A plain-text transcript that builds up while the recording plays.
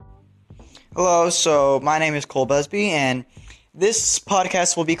Hello, so my name is Cole Busby, and this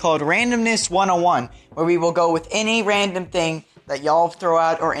podcast will be called Randomness 101, where we will go with any random thing that y'all throw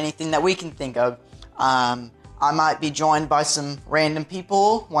out or anything that we can think of. I might be joined by some random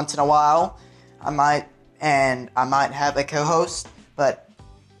people once in a while. I might have a co-host, but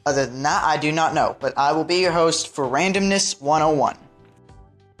other than that, I do not know. But I will be your host for Randomness 101.